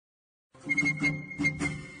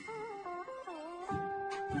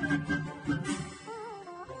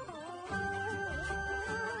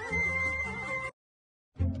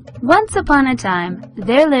Once upon a time,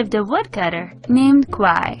 there lived a woodcutter named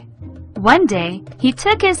Cuoi. One day, he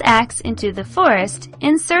took his axe into the forest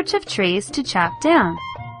in search of trees to chop down.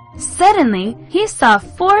 Suddenly, he saw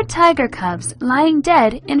 4 tiger cubs lying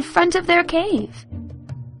dead in front of their cave.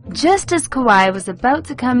 Just as Cuoi was about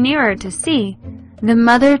to come nearer to see, the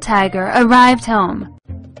mother tiger arrived home.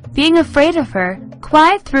 Being afraid of her,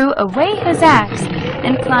 Cuoi threw away his axe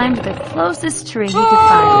and climbed the closest tree he could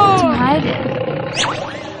find to hide in.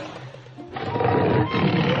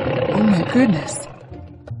 Oh my goodness.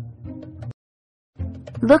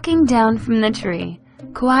 Looking down from the tree,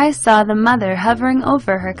 Cuoi saw the mother hovering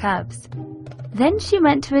over her cubs. Then she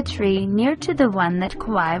went to a tree near to the one that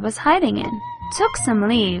Cuoi was hiding in, took some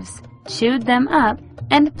leaves, chewed them up,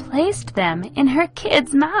 and placed them in her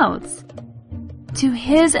kids' mouths. To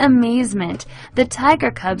his amazement, the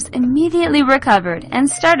tiger cubs immediately recovered and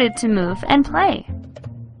started to move and play.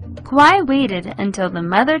 Cuoi waited until the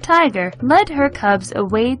mother tiger led her cubs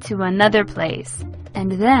away to another place,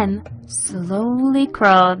 and then slowly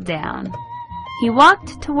crawled down. He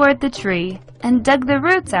walked toward the tree and dug the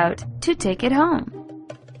roots out to take it home.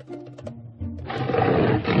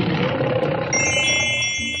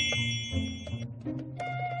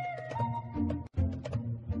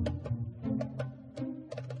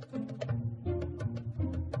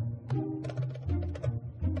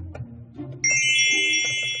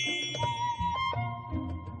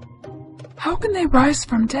 How can they rise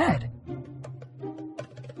from dead?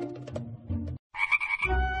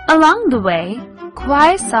 Along the way,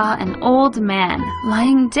 Cuoi saw an old man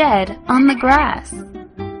lying dead on the grass.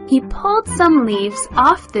 He pulled some leaves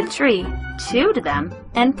off the tree, chewed them,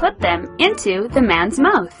 and put them into the man's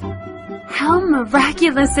mouth. How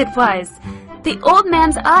miraculous it was! The old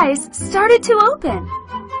man's eyes started to open.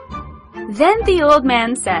 Then the old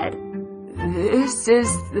man said, "This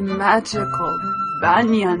is the magical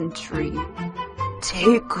banyan tree.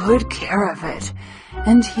 Take good care of it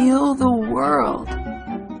and heal the world.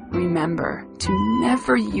 Remember to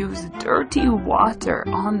never use dirty water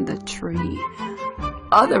on the tree.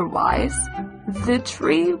 Otherwise, the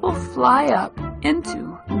tree will fly up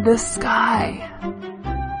into the sky."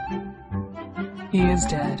 He is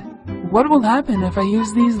dead. What will happen if I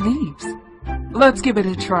use these leaves? Let's give it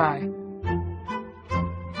a try.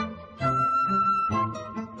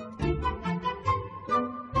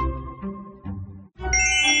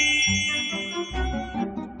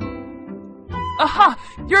 Aha!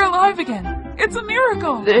 You're alive again! It's a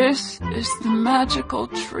miracle! This is the magical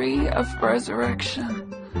tree of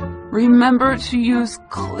resurrection. Remember to use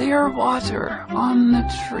clear water on the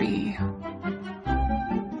tree.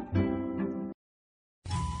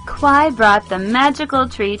 Cuoi brought the magical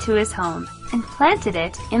tree to his home and planted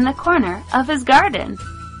it in the corner of his garden.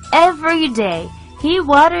 Every day, he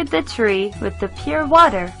watered the tree with the pure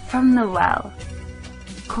water from the well.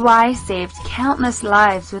 Cuoi saved countless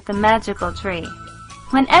lives with the magical tree.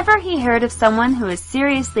 Whenever he heard of someone who was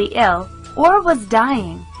seriously ill or was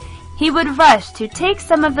dying, he would rush to take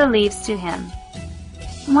some of the leaves to him.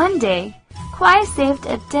 One day, Cuoi saved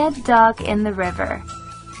a dead dog in the river.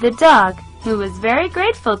 The dog, who was very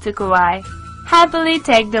grateful to Cuoi, happily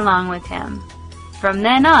tagged along with him. From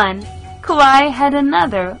then on, Cuoi had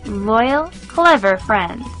another loyal, clever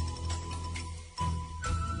friend.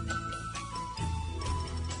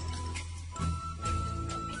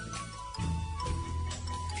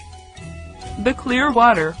 The clear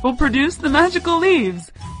water will produce the magical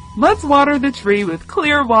leaves. Let's water the tree with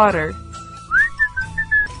clear water.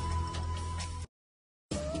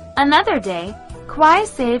 Another day, Cuoi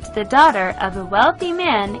saved the daughter of a wealthy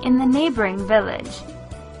man in the neighboring village.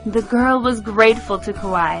 The girl was grateful to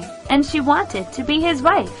Cuoi, and she wanted to be his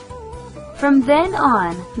wife. From then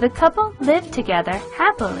on, the couple lived together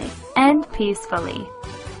happily and peacefully.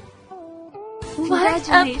 What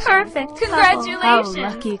a perfect couple! How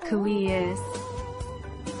lucky Cuoi is.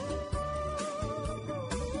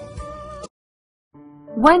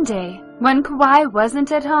 One day, when Cuoi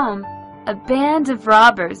wasn't at home, a band of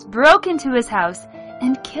robbers broke into his house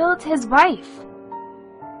and killed his wife.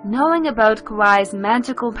 Knowing about Kuoi's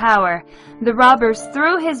magical power, the robbers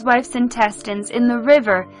threw his wife's intestines in the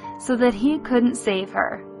river so that he couldn't save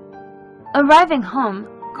her. Arriving home,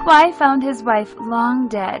 Cuoi found his wife long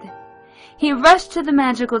dead. He rushed to the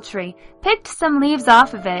magical tree, picked some leaves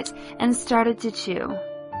off of it, and started to chew.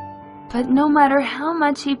 But no matter how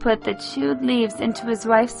much he put the chewed leaves into his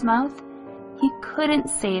wife's mouth, he couldn't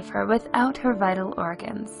save her without her vital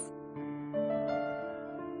organs.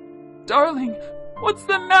 Darling, What's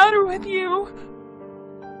the matter with you?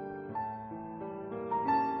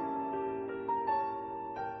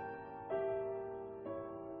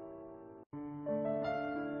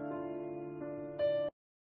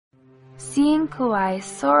 Seeing Cuoi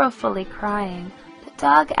sorrowfully crying, the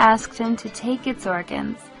dog asked him to take its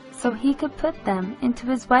organs so he could put them into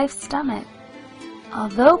his wife's stomach.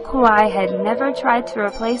 Although Cuoi had never tried to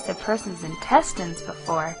replace a person's intestines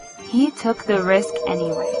before, he took the risk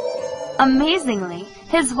anyway. Amazingly,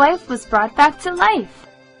 his wife was brought back to life.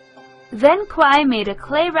 Then Cuoi made a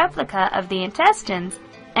clay replica of the intestines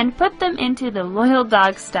and put them into the loyal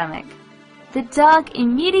dog's stomach. The dog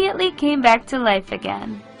immediately came back to life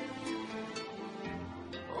again.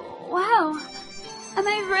 Wow, am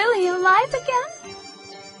I really alive again?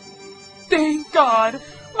 Thank God!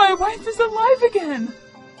 My wife is alive again!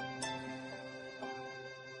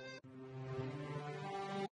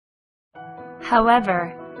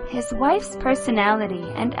 However, his wife's personality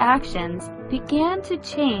and actions began to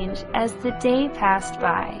change as the day passed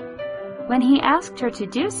by. When he asked her to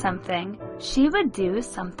do something, she would do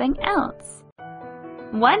something else.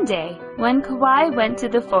 One day, when Cuoi went to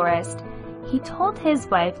the forest, he told his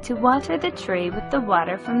wife to water the tree with the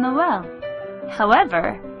water from the well.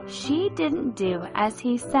 However, she didn't do as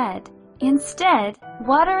he said, instead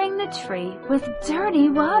watering the tree with dirty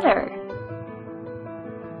water.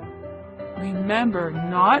 Remember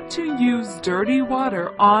not to use dirty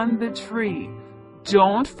water on the tree.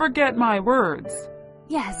 Don't forget my words.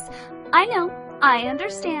 Yes, I know. I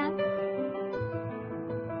understand.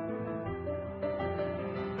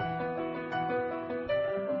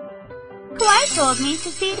 Cuoi told me to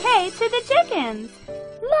feed hay to the chickens.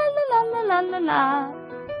 La la la la la la la.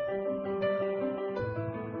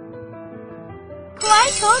 Cuoi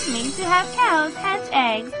told me to have cows hatch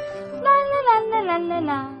eggs. La la la la la la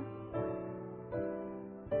la.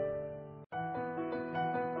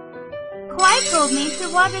 Cuoi told me to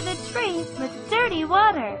water the tree with dirty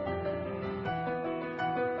water.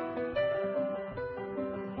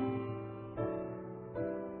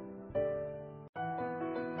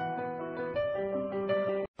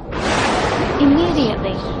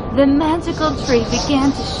 Immediately, the magical tree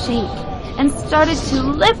began to shake and started to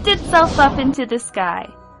lift itself up into the sky.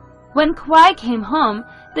 When Cuoi came home,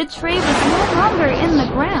 the tree was no longer in the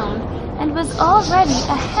ground and was already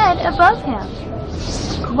a head above him.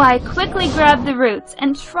 Cuoi quickly grabbed the roots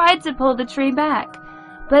and tried to pull the tree back,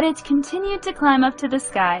 but it continued to climb up to the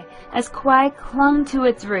sky as Cuoi clung to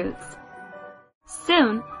its roots.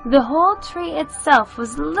 Soon, the whole tree itself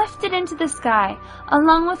was lifted into the sky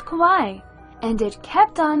along with Cuoi, and it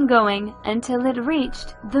kept on going until it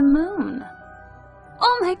reached the moon.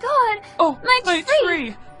 Oh my God! Oh, my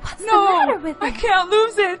tree! What's No, the matter with it? I can't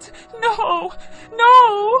lose it! No!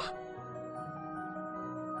 No!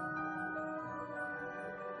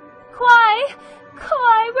 Cuoi!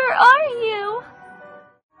 Cuoi, where are you?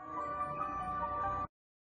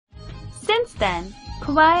 Since then,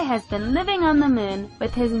 Cuoi has been living on the moon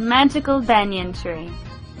with his magical banyan tree.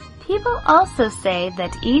 People also say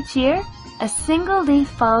that each year, a single leaf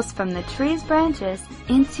falls from the tree's branches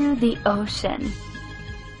into the ocean.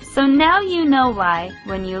 So now you know why,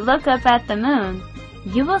 when you look up at the moon,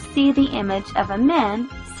 you will see the image of a man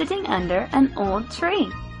sitting under an old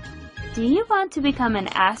tree. Do you want to become an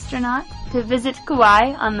astronaut to visit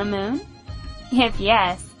Cuoi on the moon? If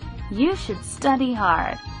yes, you should study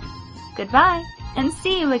hard. Goodbye, and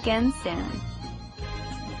see you again soon.